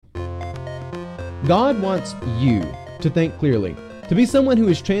God wants you to think clearly, to be someone who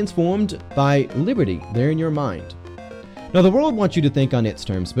is transformed by liberty there in your mind. Now, the world wants you to think on its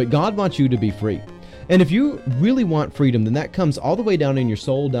terms, but God wants you to be free. And if you really want freedom, then that comes all the way down in your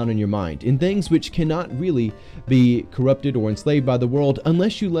soul, down in your mind, in things which cannot really be corrupted or enslaved by the world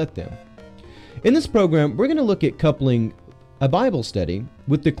unless you let them. In this program, we're going to look at coupling a Bible study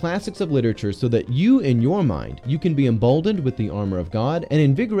with the classics of literature so that you, in your mind, you can be emboldened with the armor of God and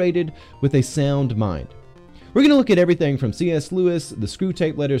invigorated with a sound mind. We're going to look at everything from CS Lewis, the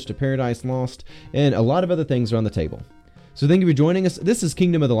Screwtape Letters to Paradise Lost, and a lot of other things are on the table. So thank you for joining us. This is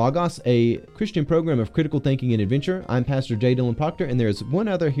Kingdom of the Logos, a Christian program of critical thinking and adventure. I'm Pastor J. Dylan Proctor, and there's one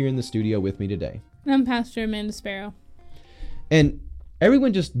other here in the studio with me today. I'm Pastor Amanda Sparrow. And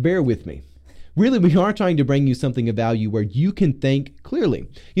everyone just bear with me. Really, we are trying to bring you something of value where you can think clearly.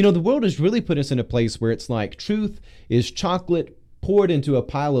 You know, the world has really put us in a place where it's like truth is chocolate poured into a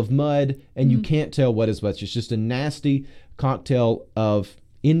pile of mud, and you can't tell what is what. It's just a nasty cocktail of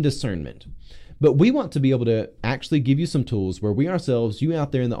indiscernment. But we want to be able to actually give you some tools where we ourselves, you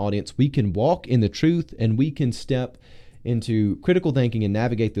out there in the audience, we can walk in the truth and we can step into critical thinking and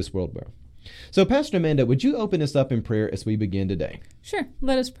navigate this world well. So, Pastor Amanda, would you open us up in prayer as we begin today? Sure.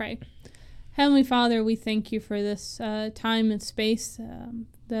 Let us pray. Heavenly Father, we thank you for this time and space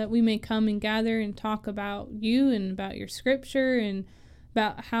that we may come and gather and talk about you and about your scripture and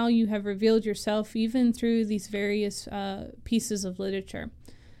about how you have revealed yourself even through these various pieces of literature.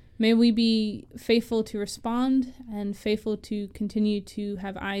 May we be faithful to respond and faithful to continue to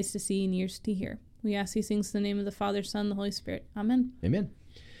have eyes to see and ears to hear. We ask these things in the name of the Father, Son, and the Holy Spirit. Amen. Amen.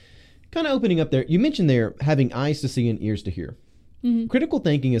 Kind of opening up there, you mentioned there having eyes to see and ears to hear. Mm-hmm. Critical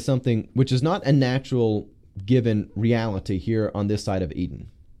thinking is something which is not a natural given reality here on this side of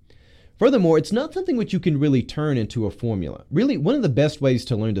Eden. Furthermore, it's not something which you can really turn into a formula. Really, one of the best ways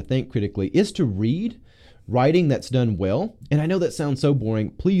to learn to think critically is to read writing that's done well. And I know that sounds so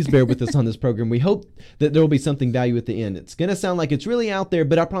boring. Please bear with us on this program. We hope that there will be something value at the end. It's going to sound like it's really out there,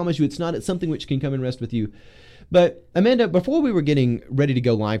 but I promise you it's not. It's something which can come and rest with you. But Amanda, before we were getting ready to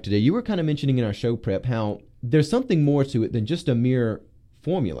go live today, you were kind of mentioning in our show prep how there's something more to it than just a mere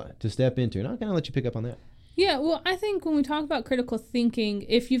formula to step into. And I'll kind of let you pick up on that. Yeah, well, I think when we talk about critical thinking,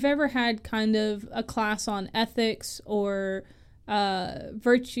 if you've ever had kind of a class on ethics or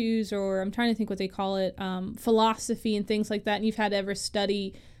virtues, or I'm trying to think what they call it, philosophy and things like that, and you've had to ever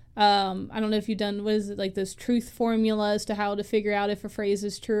study, I don't know if you've done, what is it, like those truth formulas to how to figure out if a phrase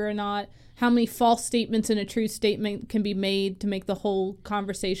is true or not, how many false statements in a true statement can be made to make the whole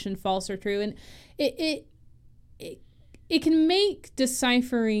conversation false or true. And it can make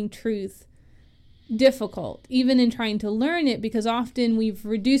deciphering truth difficult, even in trying to learn it, because often we've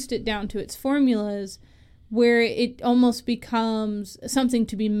reduced it down to its formulas, where it almost becomes something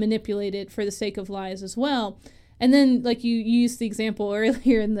to be manipulated for the sake of lies as well. And then, like you used the example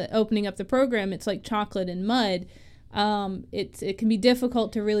earlier in the opening up the program, it's like chocolate and mud. It can be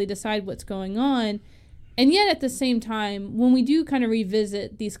difficult to really decide what's going on. And yet at the same time, when we do kind of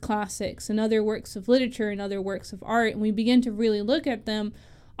revisit these classics and other works of literature and other works of art, and we begin to really look at them,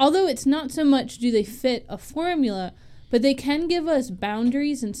 although it's not so much do they fit a formula, but they can give us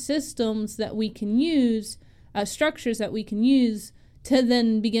boundaries and systems that we can use, structures that we can use to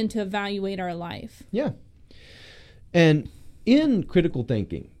then begin to evaluate our life. Yeah. And in critical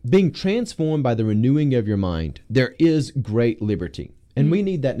thinking, being transformed by the renewing of your mind, there is great liberty. And we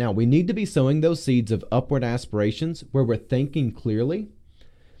need that now. We need to be sowing those seeds of upward aspirations where we're thinking clearly.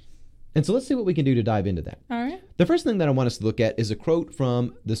 And so let's see what we can do to dive into that. All right. The first thing that I want us to look at is a quote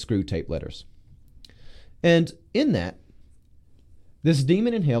from the Screwtape Letters. And in that, this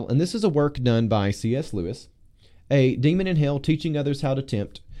demon in hell, and this is a work done by CS Lewis, a demon in hell teaching others how to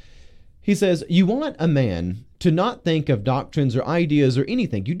tempt. He says, you want a man to not think of doctrines or ideas or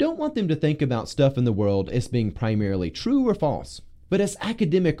anything. You don't want them to think about stuff in the world as being primarily true or false, but as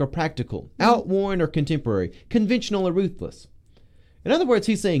academic or practical, outworn or contemporary, conventional or ruthless. In other words,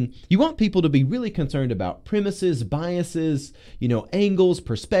 he's saying you want people to be really concerned about premises, biases, angles,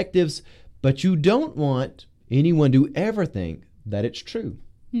 perspectives, but you don't want anyone to ever think that it's true.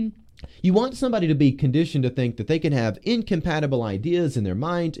 You want somebody to be conditioned to think that they can have incompatible ideas in their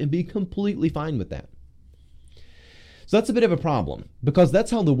mind and be completely fine with that. So that's a bit of a problem, because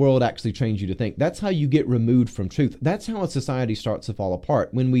that's how the world actually trains you to think. That's how you get removed from truth. That's how a society starts to fall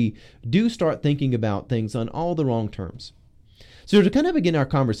apart, when we do start thinking about things on all the wrong terms. So to kind of begin our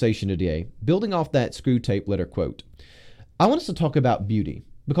conversation today, building off that Screwtape Letter quote, I want us to talk about beauty,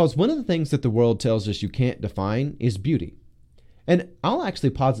 because one of the things that the world tells us you can't define is beauty. And I'll actually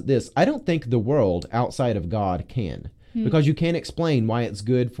posit this. I don't think the world outside of God can. because you can't explain why it's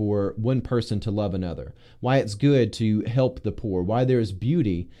good for one person to love another, why it's good to help the poor, why there's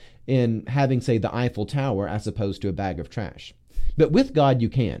beauty in having, say, the Eiffel Tower as opposed to a bag of trash. But with God, you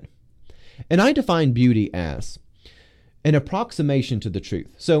can. And I define beauty as an approximation to the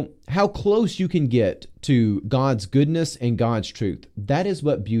truth. So how close you can get to God's goodness and God's truth, that is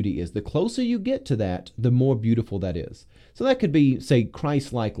what beauty is. The closer you get to that, the more beautiful that is. So that could be, say,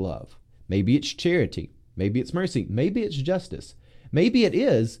 Christ-like love. Maybe it's charity. Maybe it's mercy. Maybe it's justice. Maybe it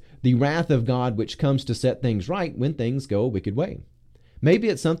is the wrath of God which comes to set things right when things go a wicked way. Maybe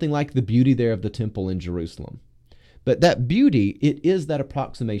it's something like the beauty there of the temple in Jerusalem. But that beauty, it is that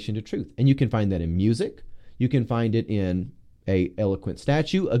approximation to truth. And you can find that in music. You can find it in a eloquent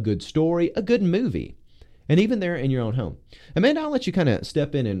statue, a good story, a good movie, and even there in your own home. Amanda, I'll let you kind of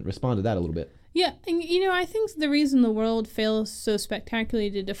step in and respond to that a little bit. Yeah, and I think the reason the world fails so spectacularly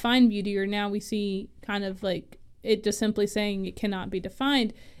to define beauty, or now we see kind of like it just simply saying it cannot be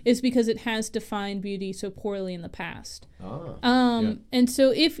defined, is because it has defined beauty so poorly in the past. And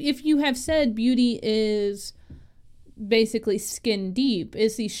so if you have said beauty is basically skin deep,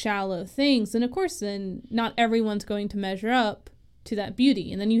 is these shallow things, then of course then not everyone's going to measure up to that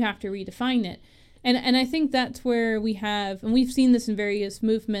beauty, and then you have to redefine it. And I think that's where we have, and we've seen this in various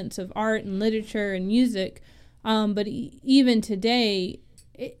movements of art and literature and music, but even today,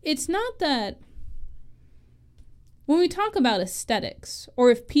 it's not that when we talk about aesthetics, or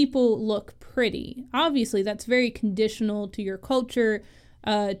if people look pretty, obviously that's very conditional to your culture,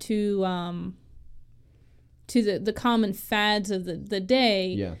 to the common fads of the day.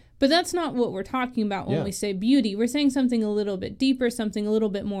 Yeah. But that's not what we're talking about when we say beauty. We're saying something a little bit deeper, something a little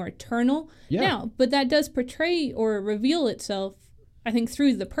bit more eternal. Yeah. Now, but that does portray or reveal itself, I think,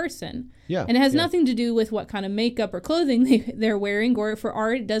 through the person. Yeah. And it has nothing to do with what kind of makeup or clothing they're wearing, or for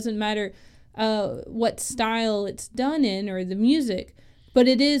art, it doesn't matter what style it's done in or the music. But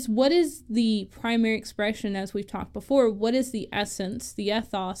it is, what is the primary expression, as we've talked before, what is the essence, the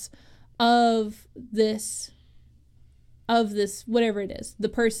ethos of this, whatever it is, the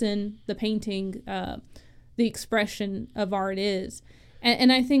person, the painting, the expression of art is.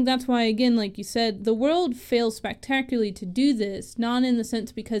 And I think that's why, again, like you said, the world fails spectacularly to do this, not in the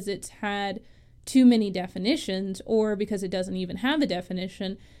sense because it's had too many definitions or because it doesn't even have a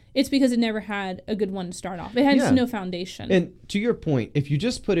definition. It's because it never had a good one to start off. It has no foundation. And to your point, if you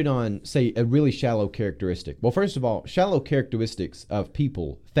just put it on, say, a really shallow characteristic, well, first of all, shallow characteristics of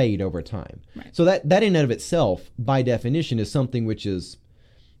people fade over time. Right. So that in and of itself, by definition, is something which is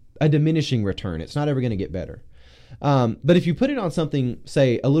a diminishing return. It's not ever going to get better. But if you put it on something,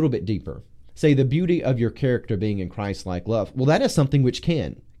 say, a little bit deeper, say the beauty of your character being in Christ-like love, well, that is something which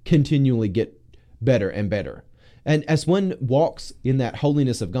can continually get better and better. And as one walks in that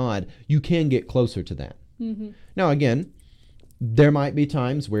holiness of God, you can get closer to that. Mm-hmm. Now, again, there might be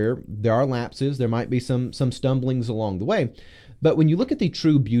times where there are lapses. There might be some stumblings along the way. But when you look at the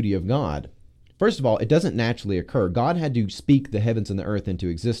true beauty of God, first of all, it doesn't naturally occur. God had to speak the heavens and the earth into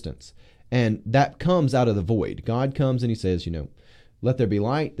existence. And that comes out of the void. God comes and he says, let there be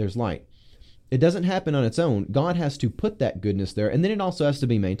light, there's light. It doesn't happen on its own. God has to put that goodness there, and then it also has to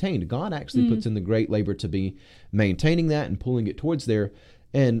be maintained. God actually puts in the great labor to be maintaining that and pulling it towards there.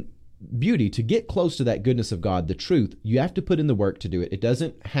 And beauty, to get close to that goodness of God, the truth, you have to put in the work to do it. It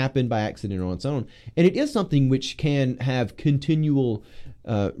doesn't happen by accident or on its own. And it is something which can have continual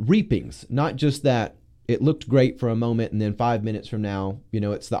reapings, not just that it looked great for a moment and then 5 minutes from now,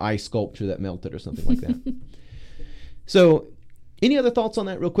 it's the ice sculpture that melted or something like that. So, any other thoughts on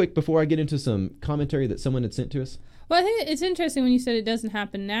that real quick before I get into some commentary that someone had sent to us? Well, I think it's interesting when you said it doesn't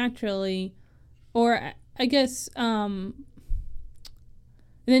happen naturally, or I guess, and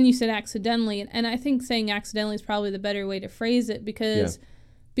then you said accidentally, and I think saying accidentally is probably the better way to phrase it, because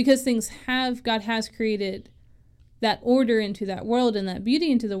God has created that order into that world and that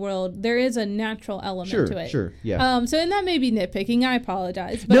beauty into the world. There is a natural element to it. Sure, yeah. So, and that may be nitpicking. I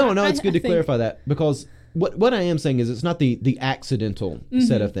apologize. But no, it's good to clarify that, because what I am saying is it's not the accidental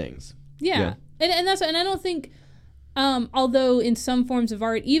set of things. Yeah. And that's, and I don't think, although in some forms of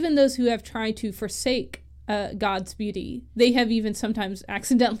art, even those who have tried to forsake God's beauty, they have even sometimes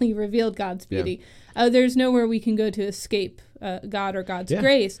accidentally revealed God's beauty. There's nowhere we can go to escape God or God's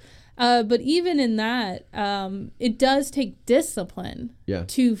grace. But even in that, it does take discipline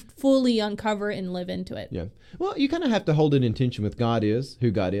to fully uncover and live into it. Yeah. Well, you kind of have to hold it in tension with God is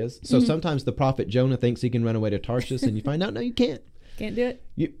who God is. So sometimes the prophet Jonah thinks he can run away to Tarshish, and you find out, no, you can't. Can't do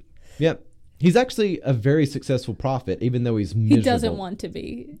it. He's actually a very successful prophet, even though he's miserable. He doesn't want to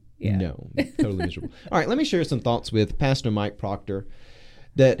be. Yeah. No, totally miserable. All right, let me share some thoughts with Pastor Mike Proctor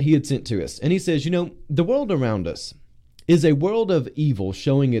that he had sent to us. And he says, the world around us, is a world of evil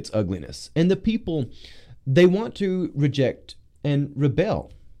showing its ugliness. And the people, they want to reject and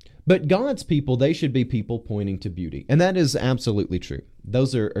rebel. But God's people, they should be people pointing to beauty. And that is absolutely true.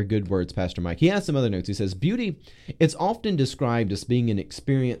 Those are good words, Pastor Mike. He has some other notes. He says, beauty, it's often described as being an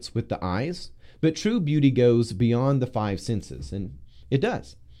experience with the eyes, but true beauty goes beyond the five senses. And it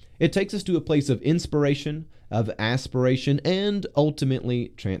does. It takes us to a place of inspiration, of aspiration, and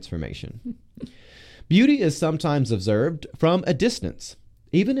ultimately transformation. Beauty is sometimes observed from a distance,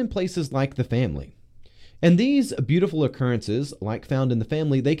 even in places like the family. And these beautiful occurrences, like found in the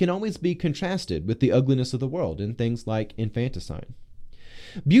family, they can always be contrasted with the ugliness of the world in things like infanticide.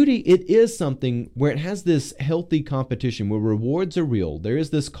 Beauty, it is something where it has this healthy competition, where rewards are real. There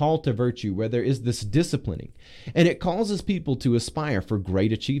is this call to virtue, where there is this disciplining, and it causes people to aspire for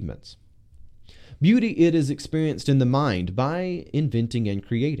great achievements. Beauty, it is experienced in the mind by inventing and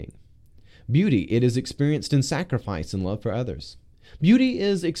creating. Beauty, it is experienced in sacrifice and love for others. Beauty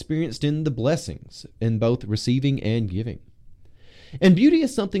is experienced in the blessings, in both receiving and giving. And beauty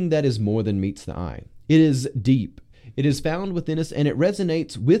is something that is more than meets the eye. It is deep. It is found within us, and it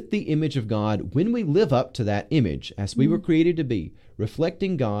resonates with the image of God when we live up to that image as we were created to be,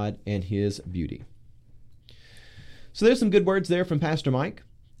 reflecting God and His beauty. So there's some good words there from Pastor Mike.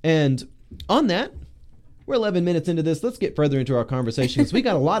 And on that, we're 11 minutes into this. Let's get further into our conversations. We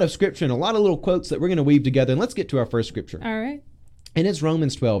got a lot of scripture and a lot of little quotes that we're going to weave together. And let's get to our first scripture. All right. And it's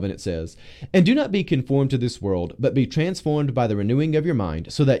Romans 12, and it says, "And do not be conformed to this world, but be transformed by the renewing of your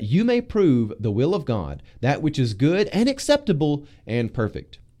mind, so that you may prove the will of God, that which is good and acceptable and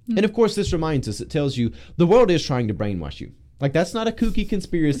perfect." And of course, this reminds us, it tells you the world is trying to brainwash you. Like, that's not a kooky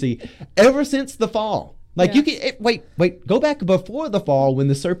conspiracy. Ever since the fall. Like, you can, wait, go back before the fall when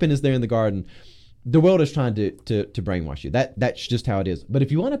the serpent is there in the garden. The world is trying to brainwash you. That's just how it is. But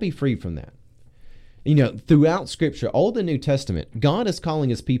if you want to be free from that, throughout Scripture, Old and New Testament, God is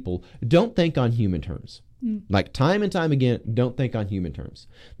calling His people, don't think on human terms. Like time and time again, don't think on human terms.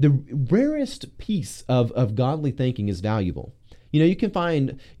 The rarest piece of godly thinking is valuable. You can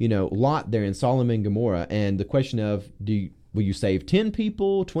find, Lot there in Sodom and Gomorrah, and the question of, will you save 10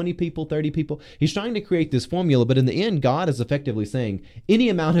 people, 20 people, 30 people? He's trying to create this formula, but in the end, God is effectively saying any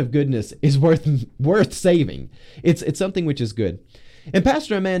amount of goodness is worth saving. It's something which is good. And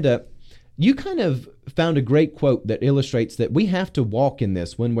Pastor Amanda, you kind of found a great quote that illustrates that we have to walk in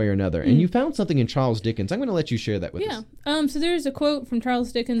this one way or another. And you found something in Charles Dickens. I'm going to let you share that with us. So there's a quote from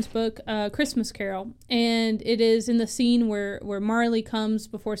Charles Dickens' book, Christmas Carol. And it is in the scene where Marley comes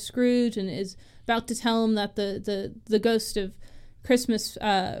before Scrooge and is about to tell him that the ghost of Christmas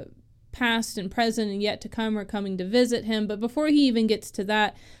past and present and yet to come are coming to visit him. But before he even gets to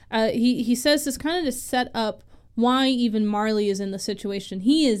that, he says this kind of to set up why even Marley is in the situation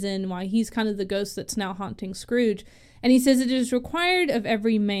he is in, why he's kind of the ghost that's now haunting Scrooge. And he says, "It is required of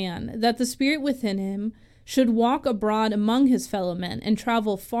every man that the spirit within him should walk abroad among his fellow men and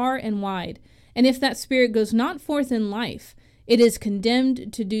travel far and wide. And if that spirit goes not forth in life, it is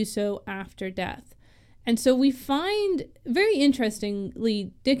condemned to do so after death." And so we find, very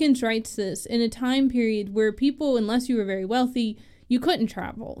interestingly, Dickens writes this in a time period where people, unless you were very wealthy, you couldn't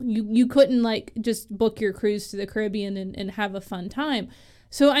travel. You couldn't just book your cruise to the Caribbean and have a fun time.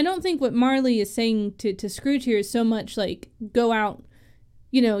 So I don't think what Marley is saying to Scrooge here is so much like go out,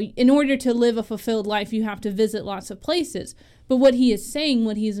 in order to live a fulfilled life, you have to visit lots of places. But what he is saying,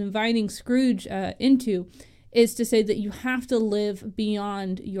 what he's inviting Scrooge into, is to say that you have to live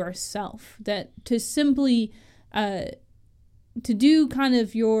beyond yourself. That to simply, to do kind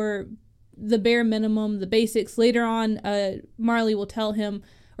of the bare minimum, the basics. Later on, Marley will tell him,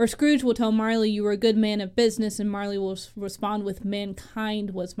 or Scrooge will tell Marley, "You were a good man of business," and Marley will respond with,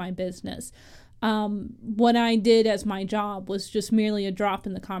 "Mankind was my business. What I did as my job was just merely a drop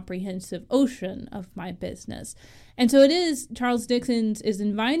in the comprehensive ocean of my business." And so it is, Charles Dickens is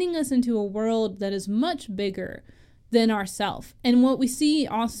inviting us into a world that is much bigger than ourself. And what we see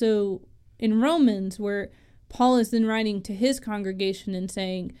also in Romans, where Paul is then writing to his congregation and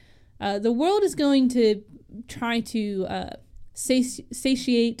saying, the world is going to try to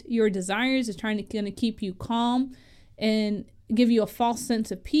satiate your desires, is going to keep you calm and give you a false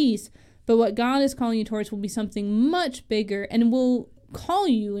sense of peace. But what God is calling you towards will be something much bigger and will call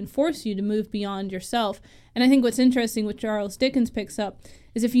you and force you to move beyond yourself. And I think what's interesting, what Charles Dickens picks up,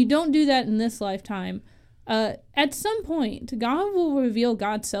 is if you don't do that in this lifetime, at some point, God will reveal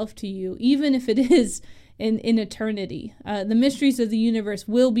God's self to you, even if it is in eternity. The mysteries of the universe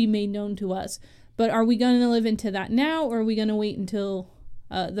will be made known to us. But are we going to live into that now, or are we going to wait until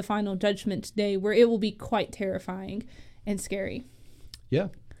the final judgment day, where it will be quite terrifying and scary? Yeah.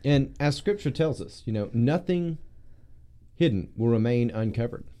 And as Scripture tells us, nothing hidden will remain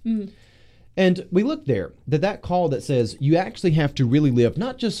uncovered. And we look there, that call that says you actually have to really live,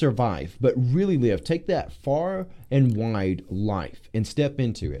 not just survive, but really live. Take that far and wide life and step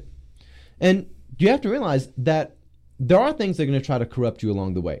into it. And you have to realize that there are things that are going to try to corrupt you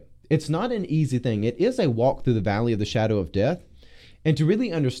along the way. It's not an easy thing. It is a walk through the valley of the shadow of death. And to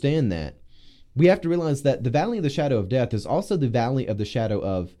really understand that, we have to realize that the valley of the shadow of death is also the valley of the shadow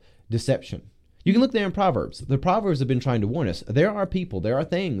of deception. You can look there in Proverbs. The Proverbs have been trying to warn us. There are people, there are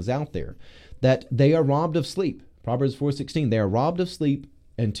things out there that they are robbed of sleep. Proverbs 4:16, they are robbed of sleep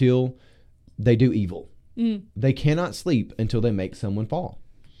until they do evil. They cannot sleep until they make someone fall.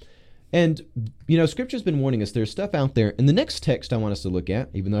 And, Scripture's been warning us there's stuff out there. And the next text I want us to look at,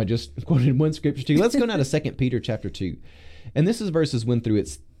 even though I just quoted one scripture to you, let's go now to 2 Peter chapter 2. And this is verses 1 through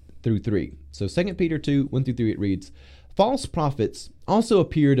 3. So 2 Peter 2, 1 through 3, it reads, "False prophets also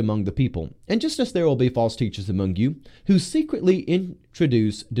appeared among the people, and just as there will be false teachers among you, who secretly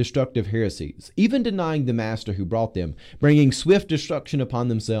introduce destructive heresies, even denying the master who brought them, bringing swift destruction upon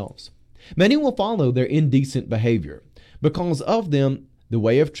themselves. Many will follow their indecent behavior. Because of them, the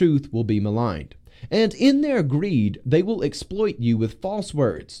way of truth will be maligned. And in their greed, they will exploit you with false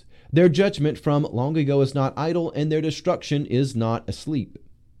words. Their judgment from long ago is not idle, and their destruction is not asleep."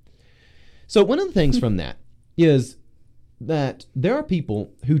 So one of the things from that is that there are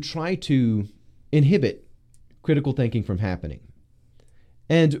people who try to inhibit critical thinking from happening.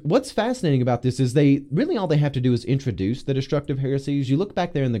 And what's fascinating about this is all they have to do is introduce the destructive heresies. You look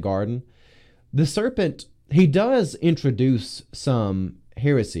back there in the garden, the serpent, he does introduce some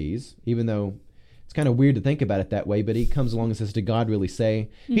heresies, even though it's kind of weird to think about it that way, but he comes along and says, did God really say?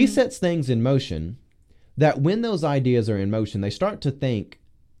 He sets things in motion that when those ideas are in motion, they start to think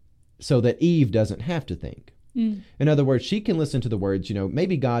so that Eve doesn't have to think. In other words, she can listen to the words,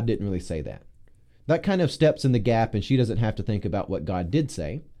 maybe God didn't really say that. That kind of steps in the gap, and she doesn't have to think about what God did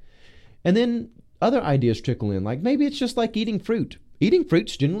say. And then other ideas trickle in, like maybe it's just like eating fruit. Eating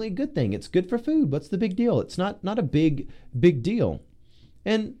fruit's generally a good thing. It's good for food. What's the big deal? It's not a big deal.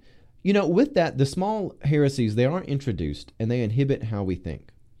 And, with that, the small heresies, they aren't introduced, and they inhibit how we think.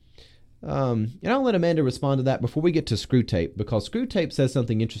 And I'll let Amanda respond to that before we get to Screwtape, because Screwtape says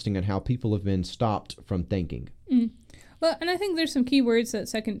something interesting on how people have been stopped from thinking. Well, and I think there's some key words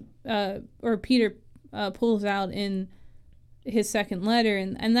that Peter pulls out in his second letter,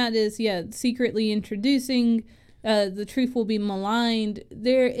 and that is, secretly introducing, the truth will be maligned.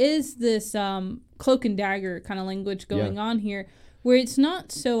 There is this cloak and dagger kind of language going on here, where it's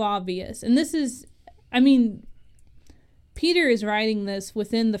not so obvious. And this is, Peter is writing this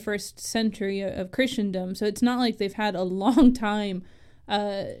within the first century of Christendom, so it's not like they've had a long time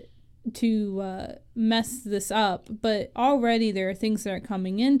to mess this up, but already there are things that are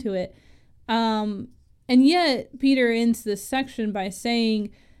coming into it. And yet, Peter ends this section by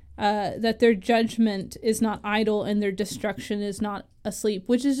saying that their judgment is not idle and their destruction is not asleep,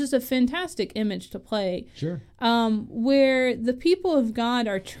 which is just a fantastic image to play. Sure. Where the people of God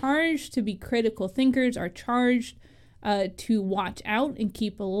are charged to be critical thinkers, are charged to watch out and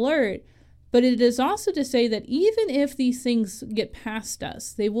keep alert. But it is also to say that even if these things get past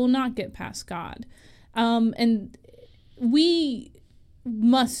us, they will not get past God. And we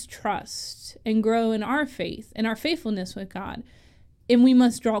must trust and grow in our faith and our faithfulness with God. And we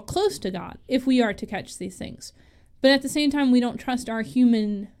must draw close to God if we are to catch these things. But at the same time, we don't trust our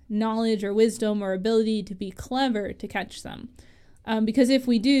human knowledge or wisdom or ability to be clever to catch them. Because if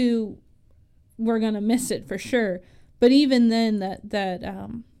we do, we're going to miss it for sure. But even then,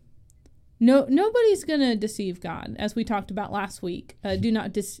 nobody's going to deceive God, as we talked about last week. Do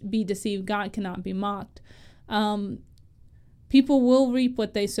not be deceived. God cannot be mocked. People will reap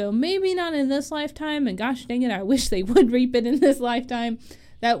what they sow. Maybe not in this lifetime, and gosh dang it, I wish they would reap it in this lifetime.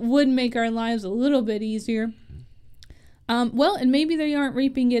 That would make our lives a little bit easier. And maybe they aren't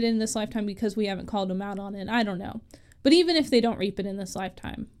reaping it in this lifetime because we haven't called them out on it. I don't know. But even if they don't reap it in this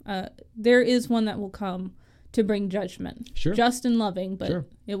lifetime, there is one that will come to bring judgment. Sure. Just and loving, but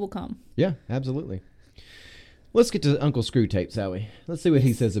it will come. Yeah, absolutely. Let's get to Uncle Screwtape, shall we? Let's see what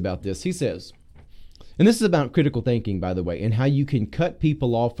he says about this. He says, and this is about critical thinking, by the way, and how you can cut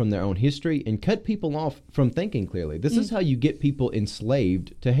people off from their own history and cut people off from thinking clearly. This is how you get people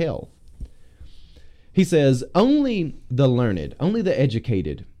enslaved to hell. He says, only the learned, only the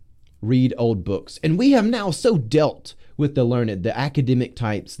educated read old books. And we have now so dealt with the learned, the academic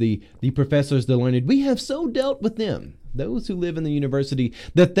types, the professors, the learned. We have so dealt with them, those who live in the university,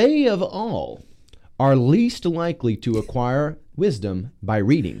 that they of all are least likely to acquire wisdom by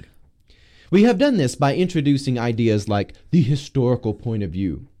reading. We have done this by introducing ideas like the historical point of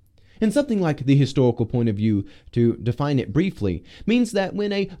view And something like the historical point of view, to define it briefly, means that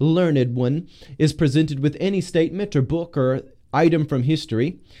when a learned one is presented with any statement or book or item from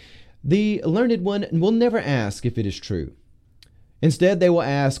history, the learned one will never ask if it is true. Instead, they will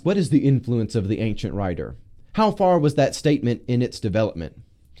ask, what is the influence of the ancient writer? How far was that statement in its development?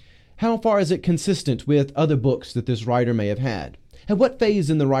 How far is it consistent with other books that this writer may have had? At what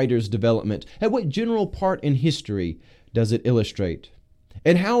phase in the writer's development? At what general part in history does it illustrate?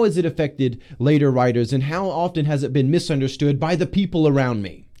 And how has it affected later writers, and how often has it been misunderstood by the people around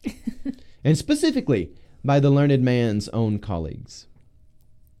me? And specifically, by the learned man's own colleagues.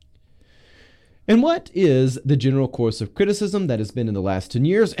 And what is the general course of criticism that has been in the last 10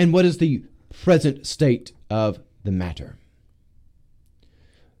 years, and what is the present state of the matter?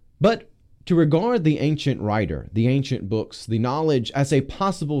 But to regard the ancient writer, the ancient books, the knowledge as a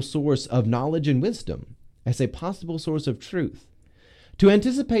possible source of knowledge and wisdom, as a possible source of truth, to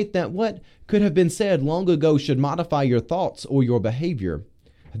anticipate that what could have been said long ago should modify your thoughts or your behavior,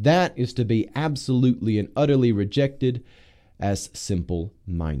 that is to be absolutely and utterly rejected as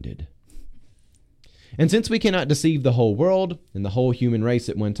simple-minded. And since we cannot deceive the whole world and the whole human race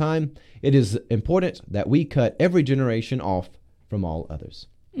at one time, it is important that we cut every generation off from all others.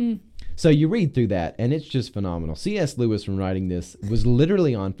 So you read through that, and it's just phenomenal. C.S. Lewis, from writing this, was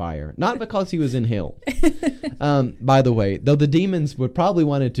literally on fire. Not because he was in hell, by the way, though the demons would probably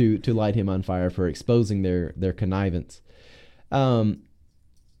wanted to light him on fire for exposing their connivance.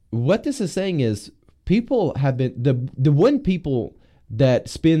 What this is saying is, people have been, the one people that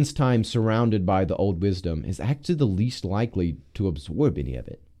spends time surrounded by the old wisdom is actually the least likely to absorb any of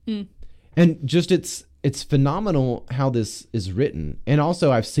it. And just it's phenomenal how this is written. And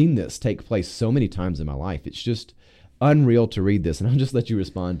also, I've seen this take place so many times in my life. It's just unreal to read this. And I'll just let you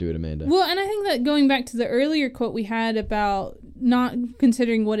respond to it, Amanda. Well, and I think that going back to the earlier quote we had about not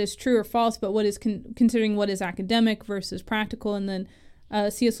considering what is true or false, but what is considering what is academic versus practical, and then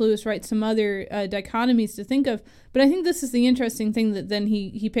C.S. Lewis writes some other dichotomies to think of. But I think this is the interesting thing that then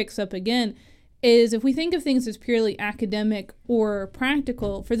he picks up again, is if we think of things as purely academic or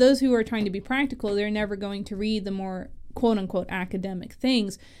practical, for those who are trying to be practical, they're never going to read the more quote-unquote academic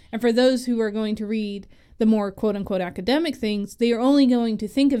things. And for those who are going to read the more quote-unquote academic things, they are only going to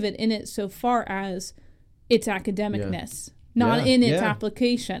think of it in it so far as its academicness, not in its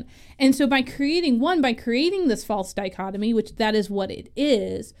application. And so by creating this false dichotomy, which that is what it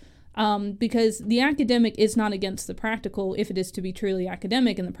is, because the academic is not against the practical if it is to be truly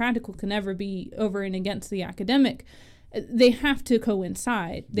academic, and the practical can never be over and against the academic. They have to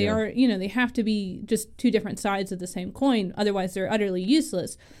coincide. They are, they have to be just two different sides of the same coin. Otherwise, they're utterly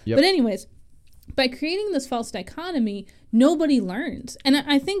useless. Yep. But anyways, by creating this false dichotomy, nobody learns. And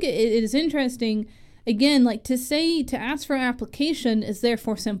I think it is interesting, again, like to ask for application is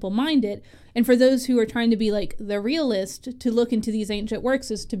therefore simple-minded. And for those who are trying to be like the realist, to look into these ancient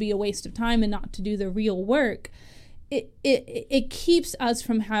works is to be a waste of time and not to do the real work. It keeps us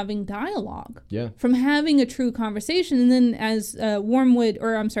from having dialogue, from having a true conversation. And then as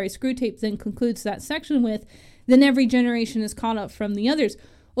Screwtape then concludes that section with, then every generation is caught up from the others.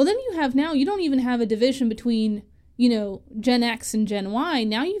 Well, then you don't even have a division between, Gen X and Gen Y.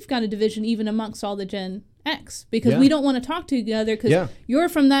 Now you've got a division even amongst all the Gen X, because we don't want to talk to each other because you're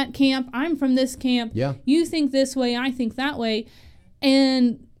from that camp, I'm from this camp, you think this way, I think that way.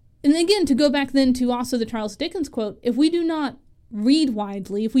 And again, to go back then to also the Charles Dickens quote, if we do not read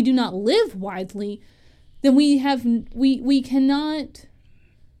widely, if we do not live widely, then we cannot,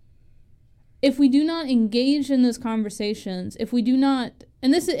 if we do not engage in those conversations, if we do not,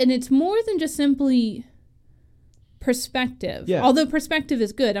 and it's more than just simply perspective, although perspective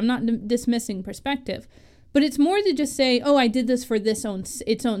is good, I'm not dismissing perspective, but it's more to just say, oh, I did this for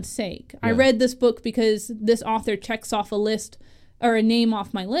its own sake. I read this book because this author checks off a list or a name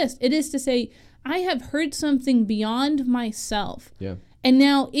off my list. It is to say, I have heard something beyond myself. And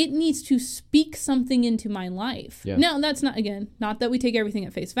now it needs to speak something into my life. Now, that's not that we take everything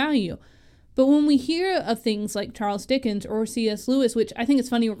at face value. But when we hear of things like Charles Dickens or C.S. Lewis, which I think it's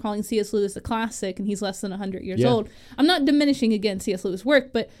funny we're calling C.S. Lewis a classic and he's less than 100 years old. I'm not diminishing, again, C.S. Lewis'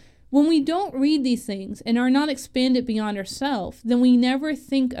 work, but when we don't read these things and are not expanded beyond ourselves, then we never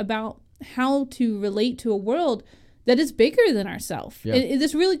think about how to relate to a world that is bigger than ourselves.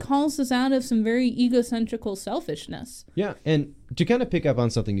 This really calls us out of some very egocentrical selfishness. And to kind of pick up on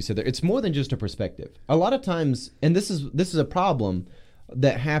something you said there, it's more than just a perspective. A lot of times, and this is a problem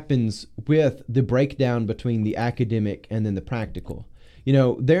that happens with the breakdown between the academic and then the practical.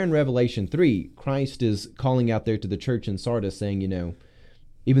 There in Revelation 3, Christ is calling out there to the church in Sardis saying,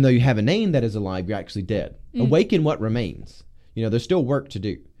 even though you have a name that is alive, you're actually dead. Awaken what remains. There's still work to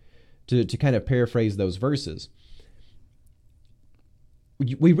do. to kind of paraphrase those verses.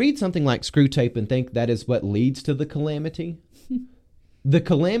 We read something like Screwtape and think that is what leads to the calamity. The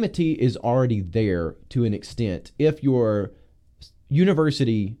calamity is already there to an extent if your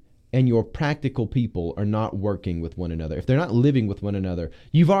university and your practical people are not working with one another. If they're not living with one another,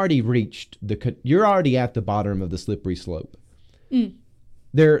 you're already at the bottom of the slippery slope. Mm.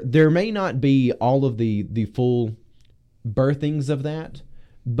 There may not be all of the full birthings of that,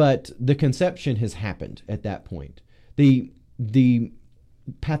 but the conception has happened at that point. The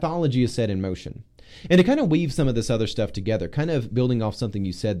pathology is set in motion. And to kind of weave some of this other stuff together, kind of building off something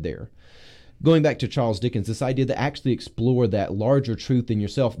you said there, going back to Charles Dickens, this idea to actually explore that larger truth in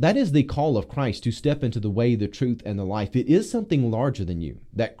yourself, that is the call of Christ, to step into the way, the truth, and the life. It is something larger than you,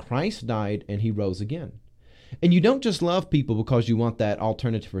 that Christ died and he rose again. And you don't just love people because you want that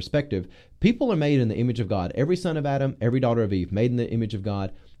alternative perspective. People are made in the image of God. Every son of Adam, every daughter of Eve, made in the image of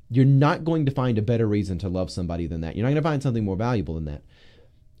God. You're not going to find a better reason to love somebody than that. You're not going to find something more valuable than that.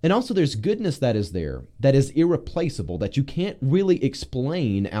 And also there's goodness that is there, that is irreplaceable, that you can't really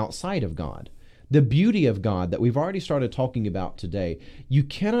explain outside of God. The beauty of God that we've already started talking about today, you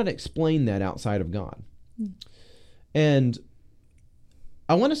cannot explain that outside of God. Mm. And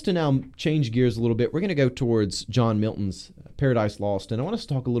I want us to now change gears a little bit. We're going to go towards John Milton's Paradise Lost, and I want us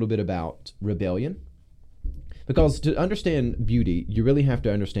to talk a little bit about rebellion. Because to understand beauty, you really have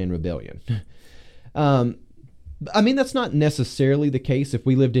to understand rebellion. I mean, that's not necessarily the case. If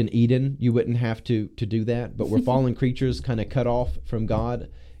we lived in Eden, you wouldn't have to do that. But we're fallen creatures kind of cut off from God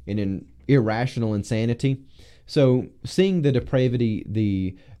in an irrational insanity. So seeing the depravity,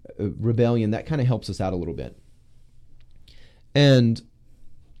 the rebellion, that kind of helps us out a little bit. And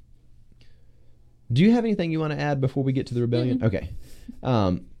do you have anything you want to add before we get to the rebellion? Mm-hmm.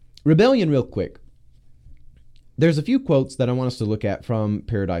 Okay. Rebellion real quick. There's a few quotes that I want us to look at from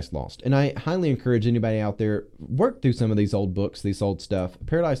Paradise Lost. And I highly encourage anybody out there, work through some of these old books, this old stuff.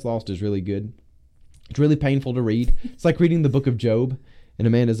 Paradise Lost is really good. It's really painful to read. It's like reading the book of Job. And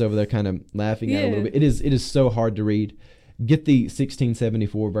Amanda's over there kind of laughing at it a little bit. It is so hard to read. Get the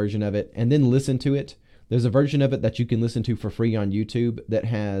 1674 version of it and then listen to it. There's a version of it that you can listen to for free on YouTube that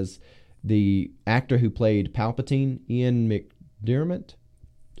has the actor who played Palpatine, Ian McDiarmid.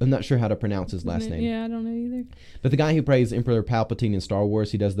 I'm not sure how to pronounce his last name. Yeah, I don't know either. But the guy who plays Emperor Palpatine in Star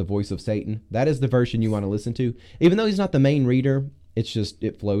Wars, he does the voice of Satan. That is the version you want to listen to. Even though he's not the main reader,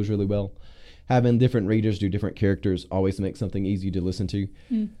 it flows really well. Having different readers do different characters always makes something easy to listen to.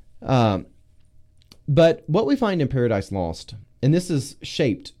 Mm. But what we find in Paradise Lost, and this has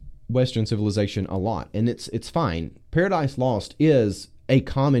shaped Western civilization a lot, and it's fine. Paradise Lost is a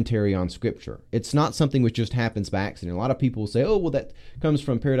commentary on Scripture. It's not something which just happens by accident. A lot of people will say, oh, well, that comes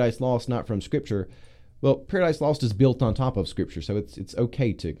from Paradise Lost, not from Scripture. Well, Paradise Lost is built on top of Scripture, so it's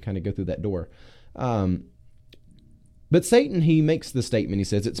okay to kind of go through that door. But Satan, he makes the statement, he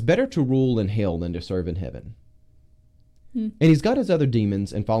says, it's better to rule in hell than to serve in heaven. And he's got his other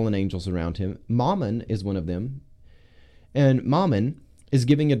demons and fallen angels around him. Mammon is one of them. And Mammon is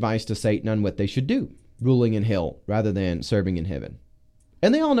giving advice to Satan on what they should do, ruling in hell rather than serving in heaven.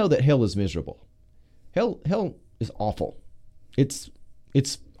 And they all know that hell is miserable. Hell is awful. It's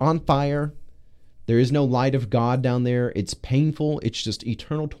on fire. There is no light of God down there. It's painful. It's just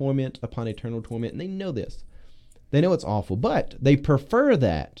eternal torment upon eternal torment. And they know this. They know it's awful. But they prefer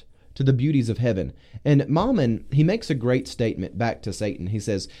that to the beauties of heaven. And Mammon, he makes a great statement back to Satan. He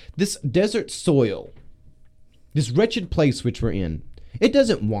says, this desert soil, this wretched place which we're in, it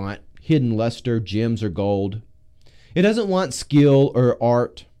doesn't want hidden luster, gems, or gold. It doesn't want skill or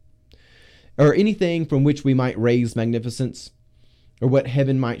art or anything from which we might raise magnificence or what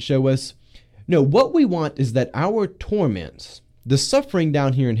heaven might show us. No, what we want is that our torments, the suffering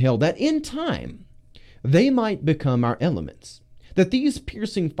down here in hell, that in time they might become our elements, that these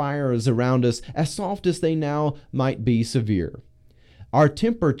piercing fires around us, as soft as they now might be severe, our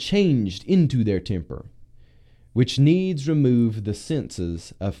temper changed into their temper, which needs remove the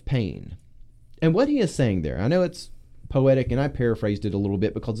senses of pain. And what he is saying there, I know it's poetic, and I paraphrased it a little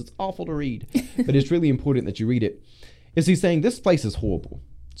bit because it's awful to read, but it's really important that you read it, is he's saying this place is horrible.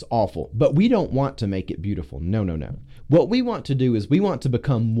 It's awful, but we don't want to make it beautiful. No. What we want to do is we want to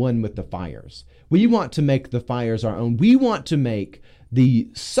become one with the fires. We want to make the fires our own. We want to make the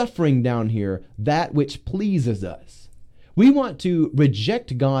suffering down here that which pleases us. We want to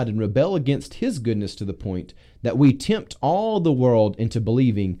reject God and rebel against his goodness to the point that we tempt all the world into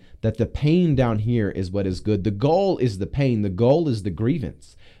believing that the pain down here is what is good. The goal is the pain. The goal is the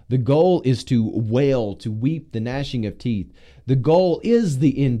grievance. The goal is to wail, to weep, the gnashing of teeth. The goal is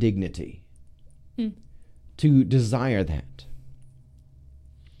the indignity. To desire that.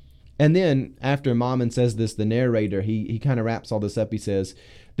 And then after Mammon says this, the narrator, he kind of wraps all this up. He says,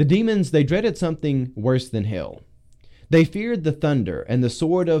 the demons, they dreaded something worse than hell. They feared the thunder and the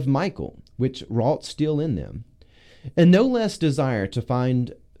sword of Michael, which wrought steel in them. And no less desire to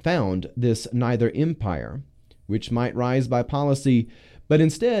found this neither empire, which might rise by policy, but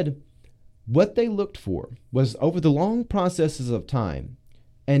instead, what they looked for was over the long processes of time,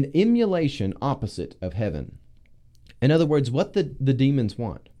 an emulation opposite of heaven. In other words, what the demons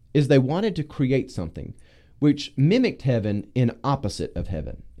want is they wanted to create something which mimicked heaven in opposite of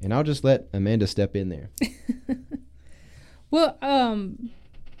heaven. And I'll just let Amanda step in there. Well,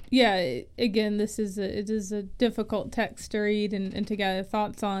 yeah, again, it is a difficult text to read and to gather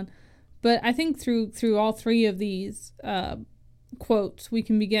thoughts on. But I think through all three of these quotes, we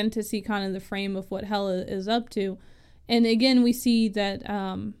can begin to see kind of the frame of what hell is up to. And again, we see that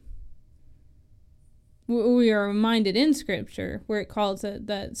we are reminded in Scripture where it calls it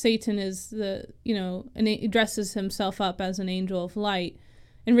that Satan is and he dresses himself up as an angel of light.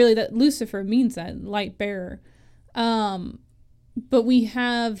 And really that Lucifer means that, light bearer. But we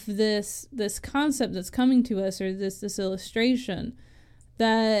have this concept that's coming to us, or this illustration,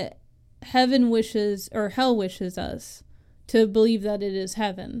 that heaven wishes, or hell wishes us to believe that it is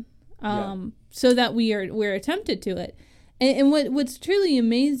heaven, so that we're tempted to it. And what's truly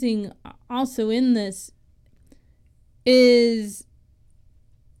amazing also in this is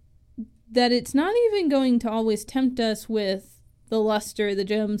that it's not even going to always tempt us with the luster, the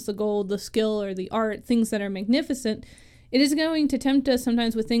gems, the gold, the skill, or the art, things that are magnificent. It is going to tempt us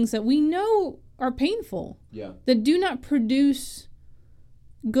sometimes with things that we know are painful, that do not produce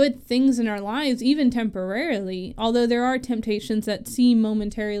good things in our lives, even temporarily, although there are temptations that seem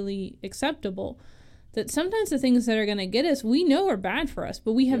momentarily acceptable, that sometimes the things that are going to get us, we know are bad for us,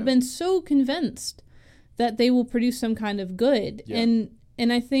 but we have been so convinced that they will produce some kind of good. And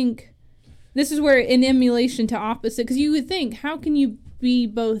I think this is where an emulation to opposite, because you would think, how can you be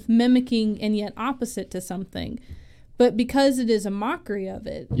both mimicking and yet opposite to something? But because it is a mockery of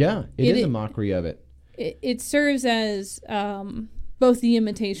it. Yeah, it is a mockery of it. It serves as both the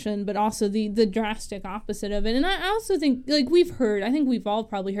imitation, but also the drastic opposite of it. And I also think, like I think we've all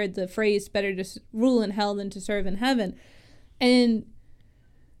probably heard the phrase, better to rule in hell than to serve in heaven. And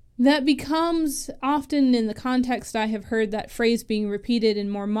that becomes often, in the context I have heard that phrase being repeated in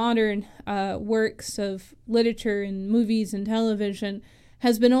more modern works of literature and movies and television,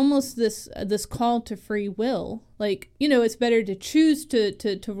 has been almost this call to free will. Like, it's better to choose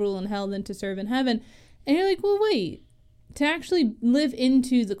to rule in hell than to serve in heaven. And you're like, well, wait. To actually live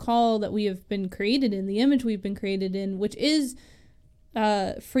into the call that we have been created in, the image we've been created in, which is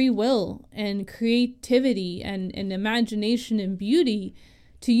free will and creativity and imagination and beauty,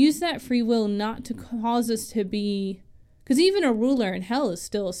 to use that free will not to cause us to be... Because even a ruler in hell is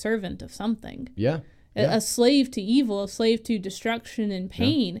still a servant of something. Yeah. A slave to evil, a slave to destruction and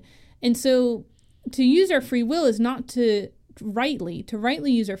pain. Yeah. And so to use our free will is not to rightly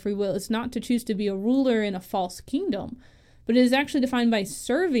use our free will is not to choose to be a ruler in a false kingdom, but it is actually defined by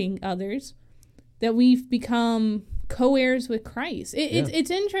serving others, that we've become co-heirs with Christ.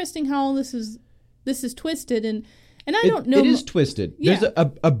 It's interesting how this is twisted, and I don't know. It is twisted. Yeah. There's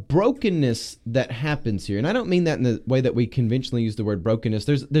a brokenness that happens here. And I don't mean that in the way that we conventionally use the word brokenness.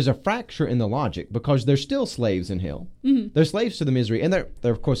 There's a fracture in the logic, because they're still slaves in hell. Mm-hmm. They're slaves to the misery. And they're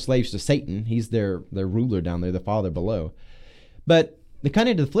of course slaves to Satan. He's their ruler down there, the father below. But the kind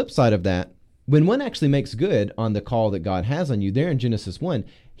of the flip side of that, when one actually makes good on the call that God has on you, there in Genesis 1,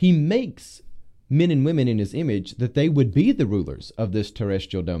 he makes men and women in his image that they would be the rulers of this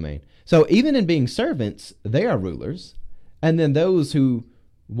terrestrial domain. So even in being servants, they are rulers. And then those who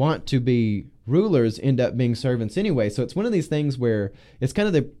want to be rulers end up being servants anyway. So it's one of these things where it's kind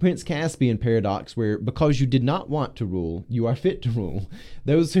of the Prince Caspian paradox, where because you did not want to rule, you are fit to rule.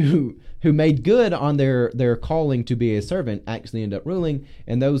 Those who made good on their calling to be a servant actually end up ruling,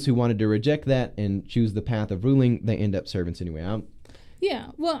 and those who wanted to reject that and choose the path of ruling, they end up servants anyway.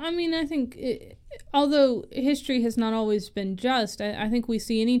 Yeah, well, I mean, I think although history has not always been just, I think we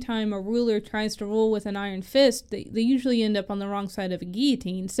see any time a ruler tries to rule with an iron fist, they usually end up on the wrong side of a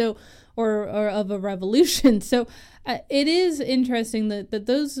guillotine, or of a revolution. So it is interesting that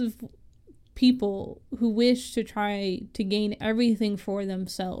those people who wish to try to gain everything for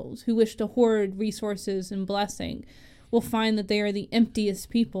themselves, who wish to hoard resources and blessing, will find that they are the emptiest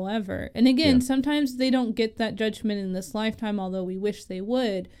people ever. And again, sometimes they don't get that judgment in this lifetime, although we wish they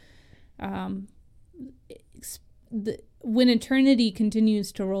would. When eternity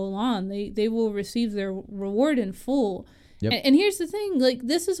continues to roll on, they will receive their reward in full. Yep. And here's the thing, like,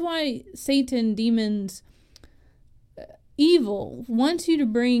 this is why Satan, demons, evil wants to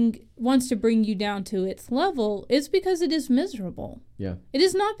bring you down to its level, it's because it is miserable. Yeah. It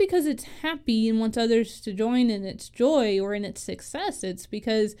is not because it's happy and wants others to join in its joy or in its success. It's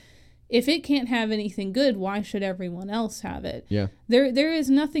because if it can't have anything good, why should everyone else have it? Yeah. There is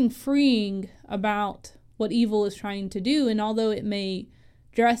nothing freeing about what evil is trying to do, and although it may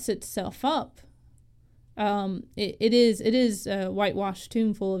dress itself up, it is a whitewashed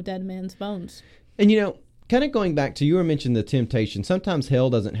tomb full of dead man's bones. And kind of going back to, you were mentioning the temptation. Sometimes hell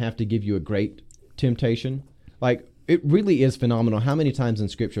doesn't have to give you a great temptation. Like, it really is phenomenal how many times in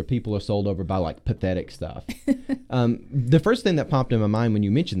Scripture people are sold over by, like, pathetic stuff. The first thing that popped in my mind when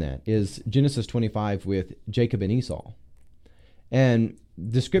you mentioned that is Genesis 25 with Jacob and Esau. And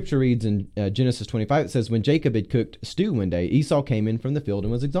the Scripture reads in Genesis 25, it says, when Jacob had cooked stew one day, Esau came in from the field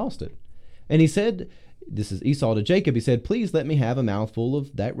and was exhausted. And he said, this is Esau to Jacob, he said, please let me have a mouthful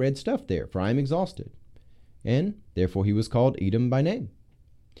of that red stuff there, for I am exhausted. And therefore he was called Edom by name.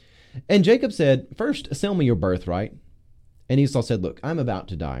 And Jacob said, first, sell me your birthright. And Esau said, look, I'm about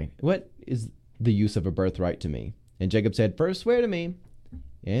to die. What is the use of a birthright to me? And Jacob said, first swear to me.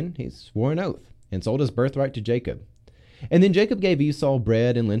 And he swore an oath and sold his birthright to Jacob. And then Jacob gave Esau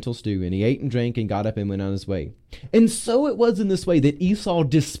bread and lentil stew, and he ate and drank and got up and went on his way. And so it was in this way that Esau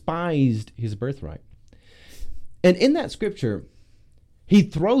despised his birthright. And in that scripture, he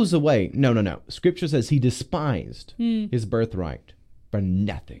throws away, no. Scripture says he despised his birthright for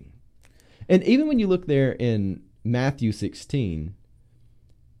nothing. And even when you look there in Matthew 16,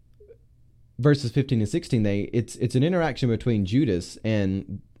 verses 15 and 16, it's an interaction between Judas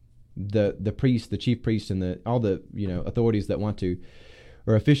and the priest, the chief priest, and all the authorities that want to,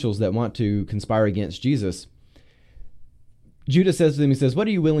 or officials that want to conspire against Jesus. Judas says to them, he says, what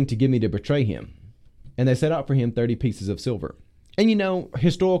are you willing to give me to betray him? And they set out for him 30 pieces of silver. And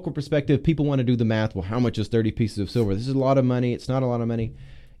historical perspective, people want to do the math. Well, how much is 30 pieces of silver? This is a lot of money. It's not a lot of money.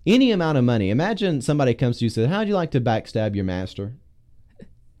 Any amount of money. Imagine somebody comes to you and says, how'd you like to backstab your master?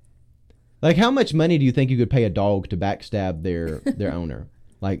 Like, how much money do you think you could pay a dog to backstab their owner?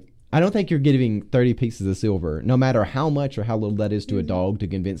 Like, I don't think you're giving 30 pieces of silver, no matter how much or how little that is to a dog, to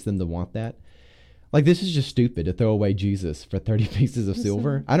convince them to want that. Like, this is just stupid to throw away Jesus for 30 pieces of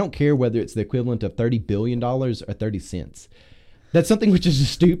silver. I don't care whether it's the equivalent of $30 billion or 30 cents. That's something which is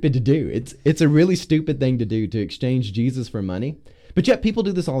just stupid to do. It's a really stupid thing to do, to exchange Jesus for money. But yet people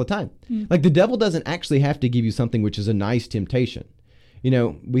do this all the time. Like, the devil doesn't actually have to give you something which is a nice temptation.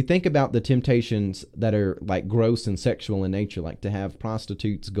 We think about the temptations that are like gross and sexual in nature, like to have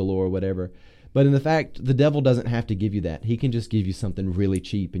prostitutes galore, whatever. But in the fact, the devil doesn't have to give you that. He can just give you something really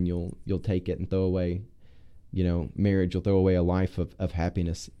cheap, and you'll take it and throw away, marriage. You'll throw away a life of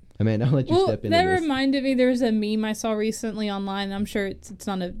happiness. Amanda, I'll let you step into that this. reminded me, there was a meme I saw recently online. I'm sure it's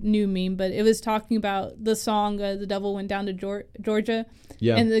not a new meme, but it was talking about the song, The Devil Went Down to Georgia.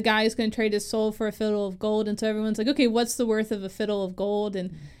 Yeah. And the guy is going to trade his soul for a fiddle of gold. And so everyone's like, okay, what's the worth of a fiddle of gold?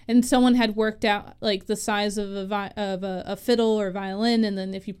 And someone had worked out like the size of a fiddle or violin. And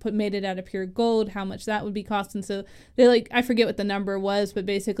then if you made it out of pure gold, how much that would be costing. So they're like, I forget what the number was, but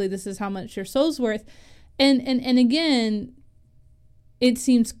basically this is how much your soul's worth. And again, it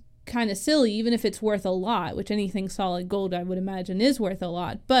seems kind of silly, even if it's worth a lot, which anything solid gold I would imagine is worth a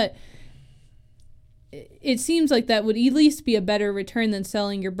lot, but it seems like that would at least be a better return than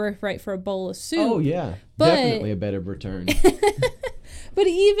selling your birthright for a bowl of soup. Oh yeah, definitely a better return. But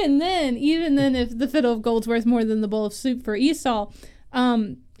even then, if the fiddle of gold's worth more than the bowl of soup for Esau,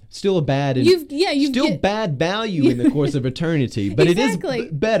 still a bad, bad value in the course of eternity. But exactly. It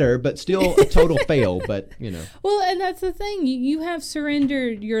is better, but still a total fail. But Well, and that's the thing. You have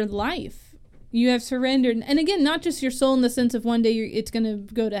surrendered your life. You have surrendered, and again, not just your soul in the sense of one day it's going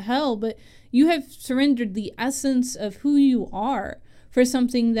to go to hell, but you have surrendered the essence of who you are for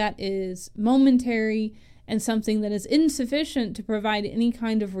something that is momentary and something that is insufficient to provide any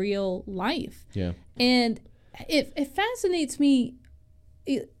kind of real life. Yeah. And it fascinates me.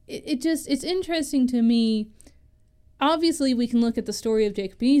 It's interesting to me. Obviously, we can look at the story of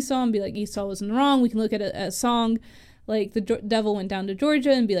Jacob and Esau and be like, Esau was in the wrong. We can look at a song like The Devil Went Down to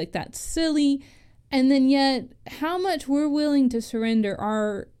Georgia and be like, that's silly. And then yet, how much we're willing to surrender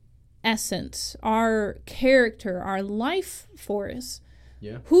our essence, our character, our life force,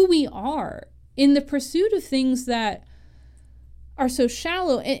 who we are, in the pursuit of things that are so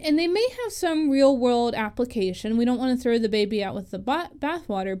shallow, and they may have some real world application. We don't want to throw the baby out with the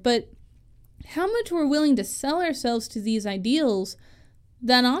bathwater, but how much we're willing to sell ourselves to these ideals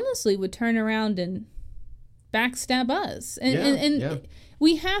that honestly would turn around and backstab us. And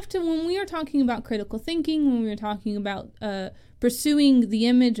we have to, when we are talking about critical thinking, when we are talking about pursuing the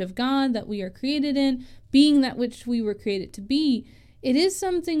image of God that we are created in, being that which we were created to be, it is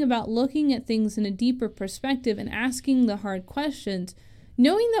something about looking at things in a deeper perspective and asking the hard questions,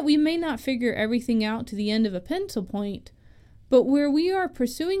 knowing that we may not figure everything out to the end of a pencil point, but where we are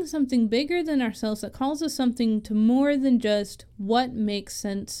pursuing something bigger than ourselves that calls us something to more than just what makes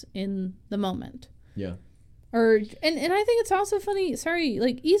sense in the moment. Yeah. And I think it's also funny,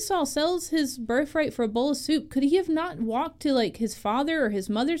 like Esau sells his birthright for a bowl of soup. Could he have not walked to like his father or his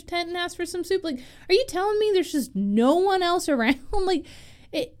mother's tent and asked for some soup? Like, are you telling me there's just no one else around? Like,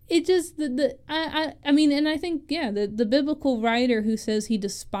 it just, I mean, and I think, the biblical writer who says he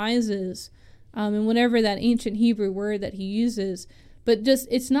despises, and whatever that ancient Hebrew word that he uses, but just,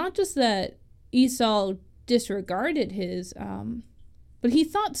 it's not just that Esau disregarded his, but he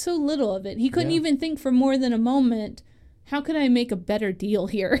thought so little of it. He couldn't even think for more than a moment, how could I make a better deal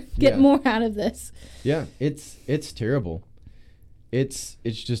here? Get more out of this. Yeah, it's terrible. It's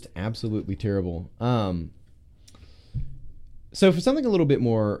just absolutely terrible. So for something a little bit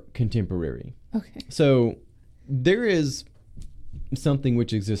more contemporary. Okay. So there is something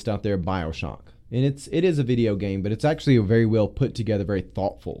which exists out there, BioShock. And it is a video game, but it's actually a very well put together, very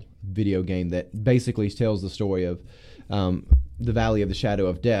thoughtful video game that basically tells the story of the Valley of the Shadow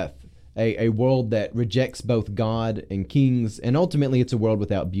of Death, a world that rejects both God and kings, and ultimately it's a world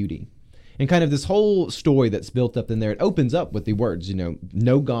without beauty. And kind of this whole story that's built up in there, it opens up with the words,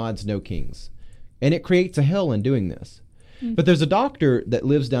 no gods, no kings. And it creates a hell in doing this. Mm-hmm. But there's a doctor that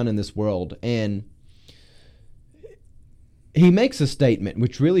lives down in this world, and he makes a statement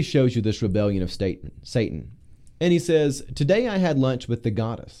which really shows you this rebellion of Satan. And he says, "Today I had lunch with the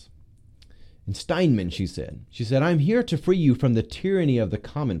goddess. And Steinman," she said, "I'm here to free you from the tyranny of the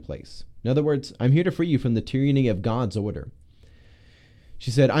commonplace. In other words, I'm here to free you from the tyranny of God's order. She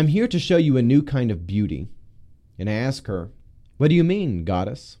said, I'm here to show you a new kind of beauty." And I asked her, "What do you mean,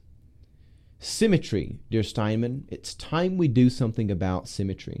 goddess?" "Symmetry, dear Steinman. It's time we do something about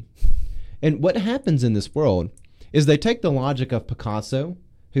symmetry." And what happens in this world is they take the logic of Picasso,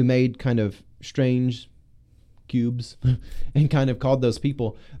 who made kind of strange cubes and kind of called those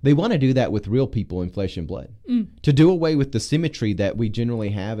people. They want to do that with real people in flesh and blood. To do away with the symmetry that we generally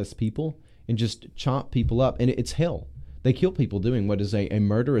have as people and just chop people up. And it's hell. They kill people doing what is a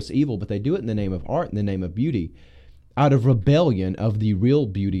murderous evil, but they do it in the name of art, in the name of beauty, out of rebellion of the real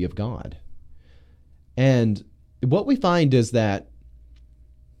beauty of God. And what we find is that,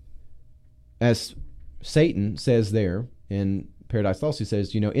 as Satan says there in Paradise Lost, he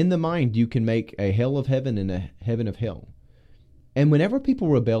says, in the mind you can make a hell of heaven and a heaven of hell. And whenever people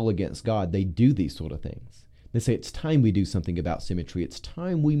rebel against God, they do these sort of things. They say, it's time we do something about symmetry. It's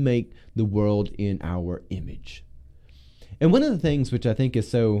time we make the world in our image. And one of the things which I think is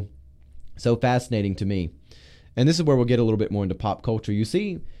so fascinating to me, and this is where we'll get a little bit more into pop culture. You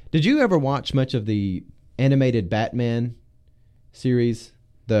see, did you ever watch much of the animated Batman series?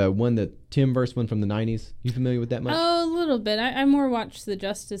 The Timverse one from the 90s? You familiar with that much? Oh, a little bit. I more watched the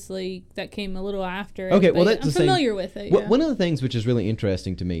Justice League that came a little after it. Okay, well, that's I'm familiar with it. One of the things which is really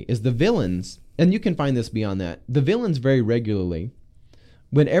interesting to me is the villains, and you can find this beyond that, the villains very regularly,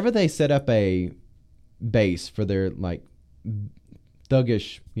 whenever they set up a base for their, like,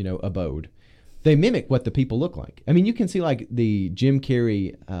 thuggish, abode, they mimic what the people look like. I mean, you can see, like, the Jim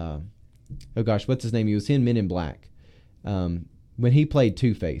Carrey, what's his name? He was in Men in Black. When he played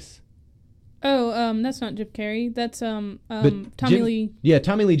Two-Face. Oh, that's not Jim Carrey. That's Tommy Lee. Yeah,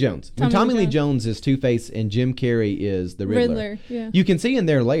 Tommy Lee Jones. When Tommy Lee Jones is Two-Face and Jim Carrey is the Riddler. Yeah. You can see in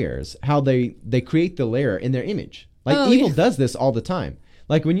their layers how they create the layer in their image. Like, evil does this all the time.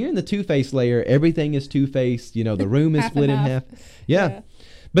 Like, when you're in the Two-Face layer, everything is Two-Face. The room is split in half. Yeah.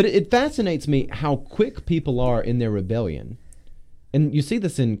 But it fascinates me how quick people are in their rebellion. And you see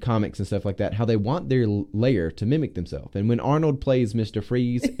this in comics and stuff like that, how they want their layer to mimic themselves. And when Arnold plays Mr.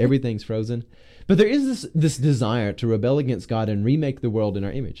 Freeze, everything's frozen. But there is this desire to rebel against God and remake the world in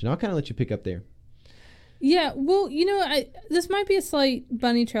our image. And I'll kind of let you pick up there. Yeah, well, this might be a slight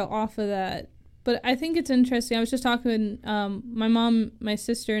bunny trail off of that, but I think it's interesting. I was just talking, my mom, my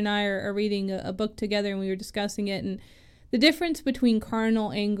sister, and I are reading a book together, and we were discussing it, and the difference between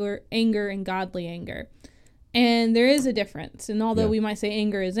carnal anger and godly anger. And there is a difference, and although we might say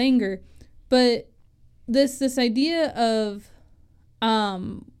anger is anger, but this idea of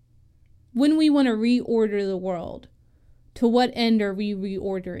when we want to reorder the world, to what end are we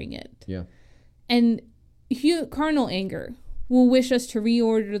reordering it? Yeah. And carnal anger will wish us to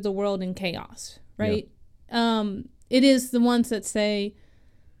reorder the world in chaos, right? Yeah. It is the ones that say,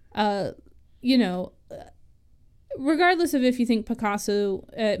 regardless of if you think Picasso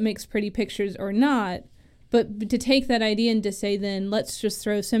makes pretty pictures or not, but to take that idea and to say, then let's just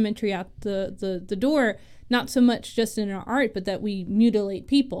throw symmetry out the door, not so much just in our art, but that we mutilate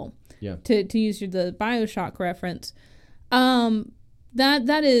people. Yeah. To use the BioShock reference,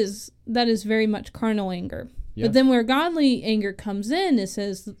 that is very much carnal anger. Yeah. But then where godly anger comes in, it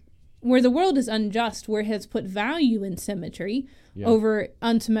says where the world is unjust, where it has put value in symmetry over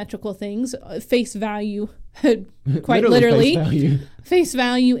unsymmetrical things, face value, quite literally, face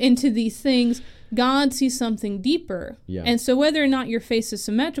value into these things. God sees something deeper. Yeah. And so whether or not your face is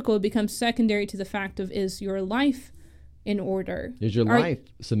symmetrical becomes secondary to the fact of, is your life in order? Is your life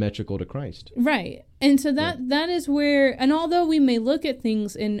symmetrical to Christ? Right. And so that is where, and although we may look at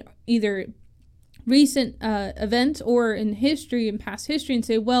things in either recent events or in history and past history and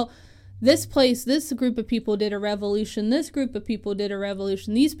say, well, this place, this group of people did a revolution, this group of people did a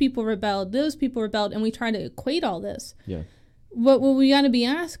revolution, these people rebelled, those people rebelled, and we try to equate all this. Yeah. What we got to be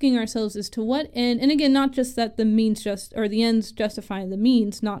asking ourselves is to what end, and again, not just that the means the ends justify the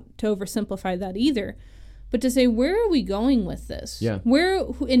means, not to oversimplify that either, but to say, where are we going with this? Yeah. Where,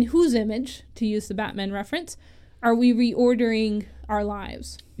 in whose image, to use the Batman reference, are we reordering our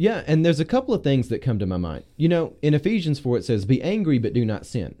lives? Yeah, and there's a couple of things that come to my mind. You know, in Ephesians 4, it says, be angry, but do not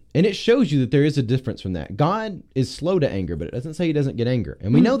sin. And it shows you that there is a difference from that. God is slow to anger, but it doesn't say he doesn't get anger.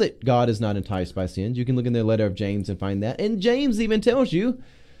 And we know that God is not enticed by sins. You can look in the letter of James and find that. And James even tells you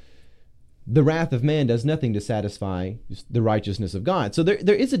the wrath of man does nothing to satisfy the righteousness of God. So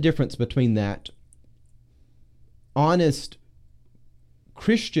there is a difference between that honest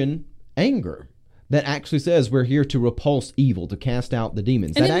Christian anger that actually says we're here to repulse evil, to cast out the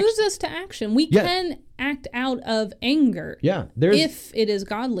demons. And it moves us to action. We can act out of anger if it is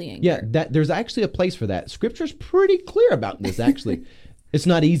godly anger. Yeah, there's actually a place for that. Scripture's pretty clear about this, actually. It's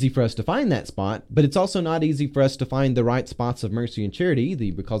not easy for us to find that spot, but it's also not easy for us to find the right spots of mercy and charity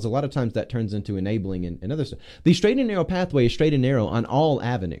either, because a lot of times that turns into enabling and other stuff. The straight and narrow pathway is straight and narrow on all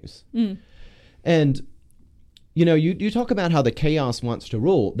avenues. And you know, you talk about how the chaos wants to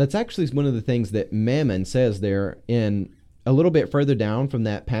rule. That's actually one of the things that Mammon says there in a little bit further down from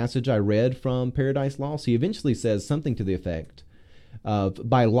that passage I read from Paradise Lost. He eventually says something to the effect of,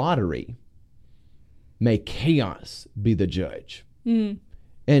 by lottery, may chaos be the judge. And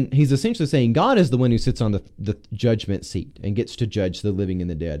he's essentially saying God is the one who sits on the judgment seat and gets to judge the living and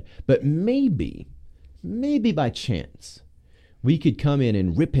the dead. But maybe by chance, we could come in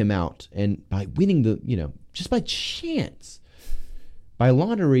and rip him out, and by winning just by chance, by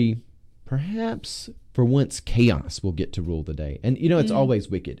lottery, perhaps for once chaos will get to rule the day. And it's always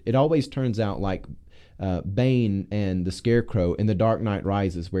wicked. It always turns out like Bane and the Scarecrow in The Dark Knight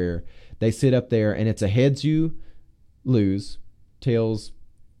Rises, where they sit up there and it's a heads you lose, tails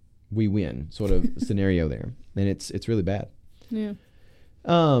we win sort of scenario there. And it's really bad. Yeah.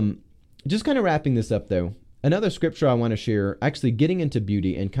 Just kind of wrapping this up though. Another scripture I want to share, actually getting into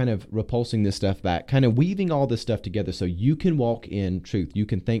beauty and kind of repulsing this stuff back, kind of weaving all this stuff together so you can walk in truth. You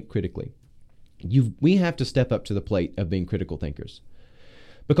can think critically. We have to step up to the plate of being critical thinkers,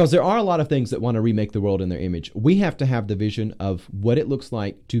 because there are a lot of things that want to remake the world in their image. We have to have the vision of what it looks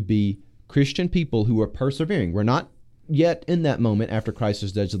like to be Christian people who are persevering. We're not yet in that moment after Christ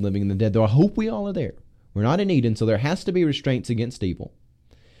has judged the living and the dead, though I hope we all are there. We're not in Eden, so there has to be restraints against evil.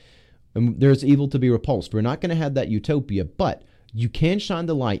 And there's evil to be repulsed. We're not going to have that utopia, but you can shine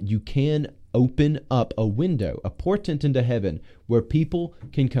the light. You can open up a window, a portent into heaven, where people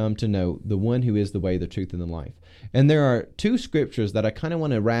can come to know the one who is the way, the truth, and the life. And there are two scriptures that I kind of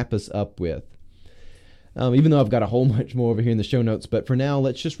want to wrap us up with, even though I've got a whole bunch more over here in the show notes. But for now,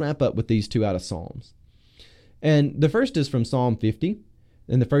 let's just wrap up with these two out of Psalms. And the first is from Psalm 50.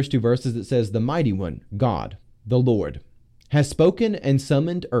 In the first two verses, it says, "The mighty one, God, the Lord, has spoken and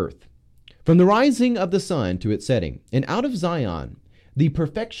summoned earth. From the rising of the sun to its setting, and out of Zion, the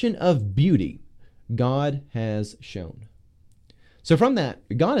perfection of beauty God has shown." So from that,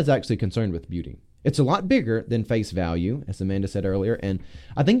 God is actually concerned with beauty. It's a lot bigger than face value, as Amanda said earlier. And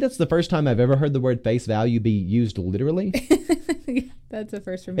I think that's the first time I've ever heard the word face value be used literally. That's the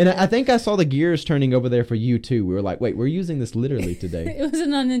first for me. And I think I saw the gears turning over there for you too. We were like, wait, we're using this literally today. It was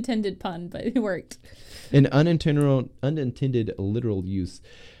an unintended pun, but it worked. An unintended literal use.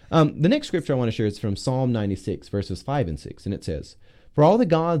 The next scripture I want to share is from Psalm 96, verses 5 and 6, and it says, "For all the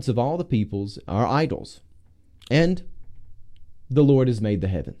gods of all the peoples are idols, and the Lord has made the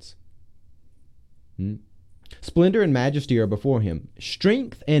heavens. Splendor and majesty are before him.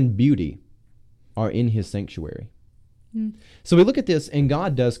 Strength and beauty are in his sanctuary." So we look at this, and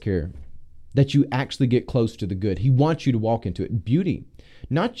God does care that you actually get close to the good. He wants you to walk into it. Beauty,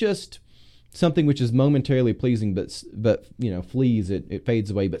 not just something which is momentarily pleasing, but flees, it fades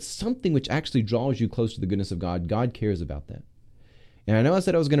away. But something which actually draws you close to the goodness of God, God cares about that. And I know I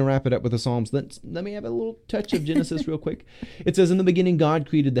said I was going to wrap it up with the Psalms. Let me have a little touch of Genesis real quick. It says, "In the beginning God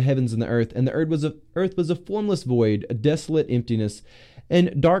created the heavens and the earth was a formless void, a desolate emptiness,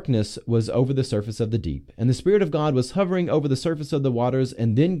 and darkness was over the surface of the deep. And the Spirit of God was hovering over the surface of the waters.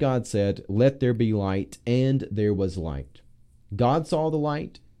 And then God said, 'Let there be light,' and there was light. God saw the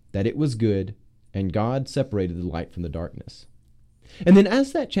light, that it was good, and God separated the light from the darkness." And then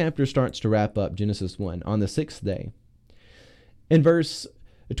as that chapter starts to wrap up, Genesis 1, on the sixth day, in verse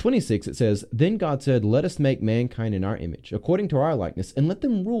 26, it says, "Then God said, 'Let us make mankind in our image, according to our likeness, and let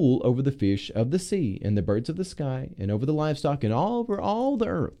them rule over the fish of the sea, and the birds of the sky, and over the livestock, and over all the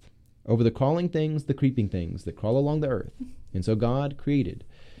earth, over the crawling things, the creeping things that crawl along the earth.' And so God created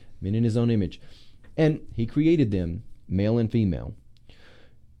men in his own image, and he created them male and female."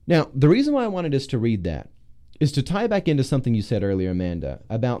 Now, the reason why I wanted us to read that is to tie back into something you said earlier, Amanda,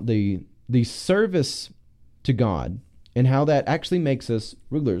 about the service to God, and how that actually makes us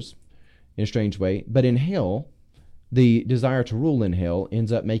rulers in a strange way. But in hell, the desire to rule in hell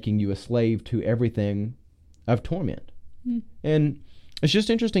ends up making you a slave to everything of torment. And it's just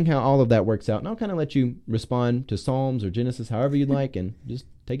interesting how all of that works out. And I'll kind of let you respond to Psalms or Genesis, however you'd like, and just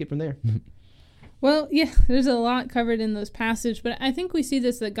take it from there. Well, yeah, there's a lot covered in those passages, but I think we see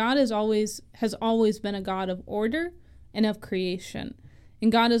this, that God has always been a God of order and of creation.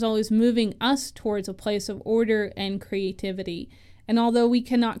 And God is always moving us towards a place of order and creativity. And although we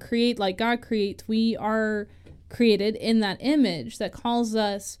cannot create like God creates, we are created in that image that calls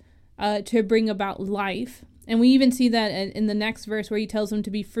us to bring about life. And we even see that in the next verse where he tells them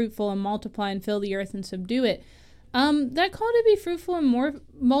to be fruitful and multiply and fill the earth and subdue it. That call to be fruitful and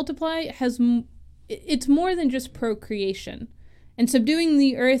multiply it's more than just procreation. And subduing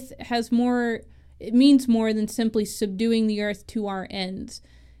the earth it means more than simply subduing the earth to our ends.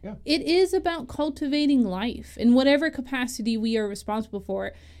 Yeah. It is about cultivating life in whatever capacity we are responsible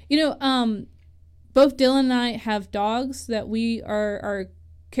for. Both Dylan and I have dogs that we are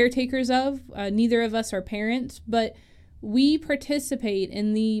caretakers of. Neither of us are parents, but we participate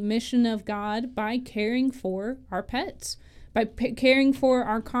in the mission of God by caring for our pets, by caring for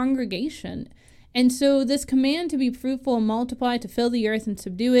our congregation. And so this command to be fruitful and multiply, to fill the earth and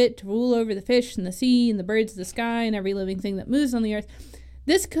subdue it, to rule over the fish and the sea and the birds of the sky and every living thing that moves on the earth,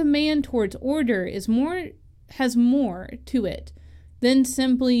 this command towards order has more to it than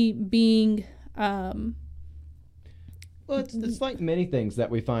simply being... Well, it's like many things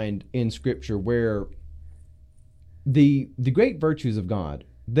that we find in Scripture where the great virtues of God,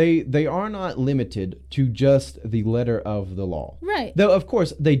 they are not limited to just the letter of the law. Right. Though, of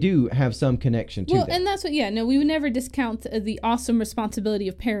course, they do have some connection to that. And that's what, we would never discount the awesome responsibility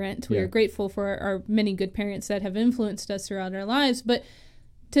of parent. We are grateful for our many good parents that have influenced us throughout our lives. But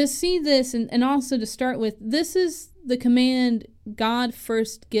to see this, and also to start with, this is the command God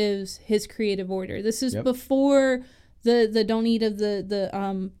first gives his creative order. This is before the don't eat of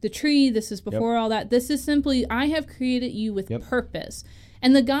the tree. This is before all that. This is simply, I have created you with purpose.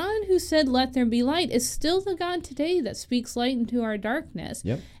 And the God who said, "Let there be light," is still the God today that speaks light into our darkness.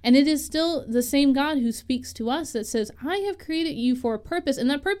 Yep. And it is still the same God who speaks to us that says, "I have created you for a purpose." And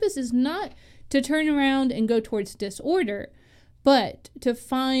that purpose is not to turn around and go towards disorder, but to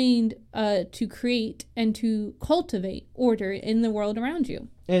find, to create and to cultivate order in the world around you.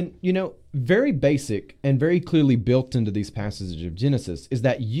 And, very basic and very clearly built into these passages of Genesis is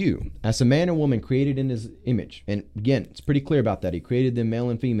that you, as a man and woman created in his image, and again, it's pretty clear about that. He created them male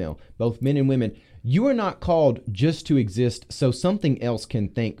and female, both men and women. You are not called just to exist so something else can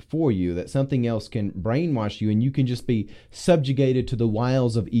think for you, that something else can brainwash you, and you can just be subjugated to the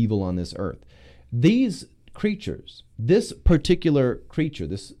wiles of evil on this earth. These creatures, this particular creature,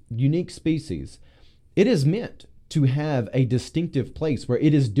 this unique species, it is meant to have a distinctive place where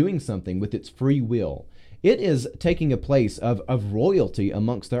it is doing something with its free will. It is taking a place of royalty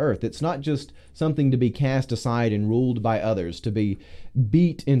amongst the earth. It's not just something to be cast aside and ruled by others, to be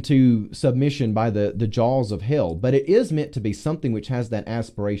beat into submission by the jaws of hell, but it is meant to be something which has that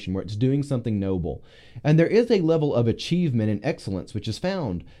aspiration, where it's doing something noble. And there is a level of achievement and excellence which is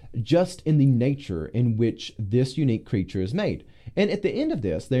found just in the nature in which this unique creature is made. And at the end of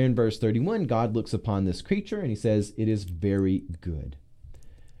this, there in verse 31, God looks upon this creature and he says, "It is very good."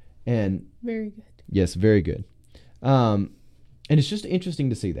 And very good. Yes, very good. And it's just interesting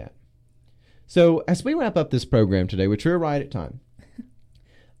to see that. So as we wrap up this program today, which we're right at time,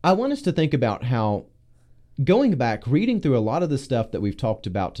 I want us to think about how, going back, reading through a lot of the stuff that we've talked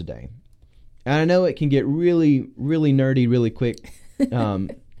about today, and I know it can get really, really nerdy really quick.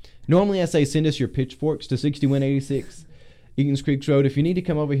 Normally I say send us your pitchforks to 6186 Eaton's Creek Road. If you need to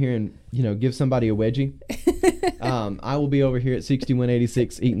come over here and, give somebody a wedgie, I will be over here at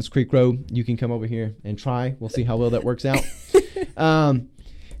 6186 Eaton's Creek Road. You can come over here and try. We'll see how well that works out.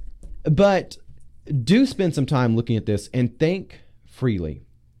 But do spend some time looking at this and think freely.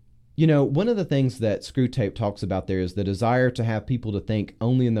 One of the things that Screwtape talks about there is the desire to have people to think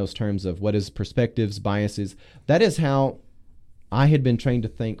only in those terms of what is perspectives, biases. That is how I had been trained to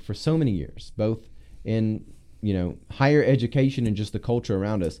think for so many years, both in, higher education and just the culture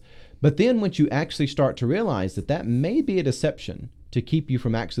around us. But then once you actually start to realize that may be a deception to keep you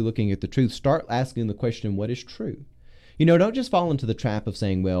from actually looking at the truth, start asking the question, what is true? Don't just fall into the trap of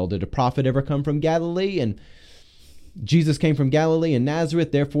saying, well, did a prophet ever come from Galilee? And Jesus came from Galilee and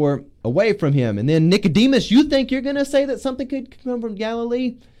Nazareth, therefore away from him. And then Nicodemus, you think you're going to say that something could come from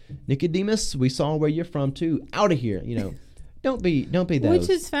Galilee? Nicodemus, we saw where you're from too. Out of here, Don't be those. Which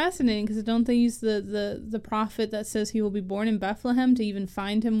is fascinating, because don't they use the prophet that says he will be born in Bethlehem to even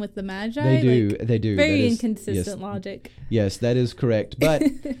find him with the Magi? They do. Very inconsistent logic. Yes, that is correct. But,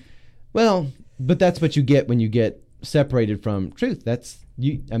 but that's what you get when you get separated from truth.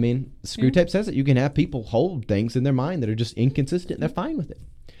 Screwtape says it. You can have people hold things in their mind that are just inconsistent, and they're fine with it.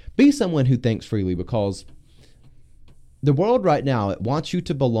 Be someone who thinks freely, because the world right now, it wants you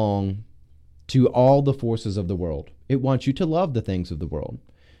to belong to all the forces of the world. It wants you to love the things of the world,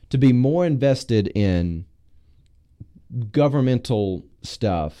 to be more invested in governmental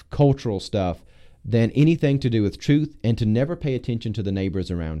stuff, cultural stuff, than anything to do with truth, and to never pay attention to the neighbors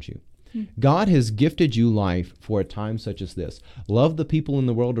around you. God has gifted you life for a time such as this. Love the people in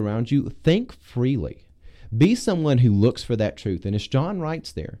the world around you. Think freely. Be someone who looks for that truth. And as John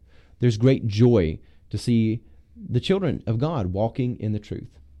writes there's great joy to see the children of God walking in the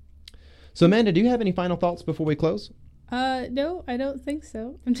truth. So, Amanda, do you have any final thoughts before we close? No, I don't think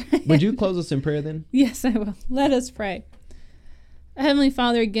so. Would you close us in prayer then? Yes, I will. Let us pray. Heavenly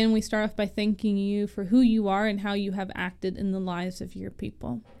Father, again, we start off by thanking you for who you are and how you have acted in the lives of your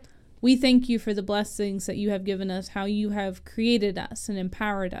people. We thank you for the blessings that you have given us, how you have created us and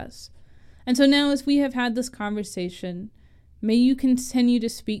empowered us. And so now, as we have had this conversation, may you continue to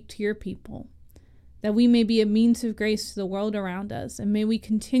speak to your people, that we may be a means of grace to the world around us, and may we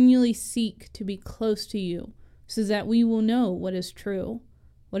continually seek to be close to you, so that we will know what is true,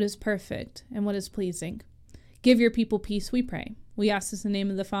 what is perfect, and what is pleasing. Give your people peace, we pray. We ask this in the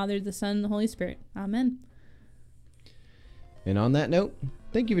name of the Father, the Son, and the Holy Spirit. Amen. And on that note,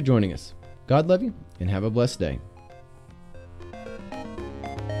 thank you for joining us. God love you, and have a blessed day.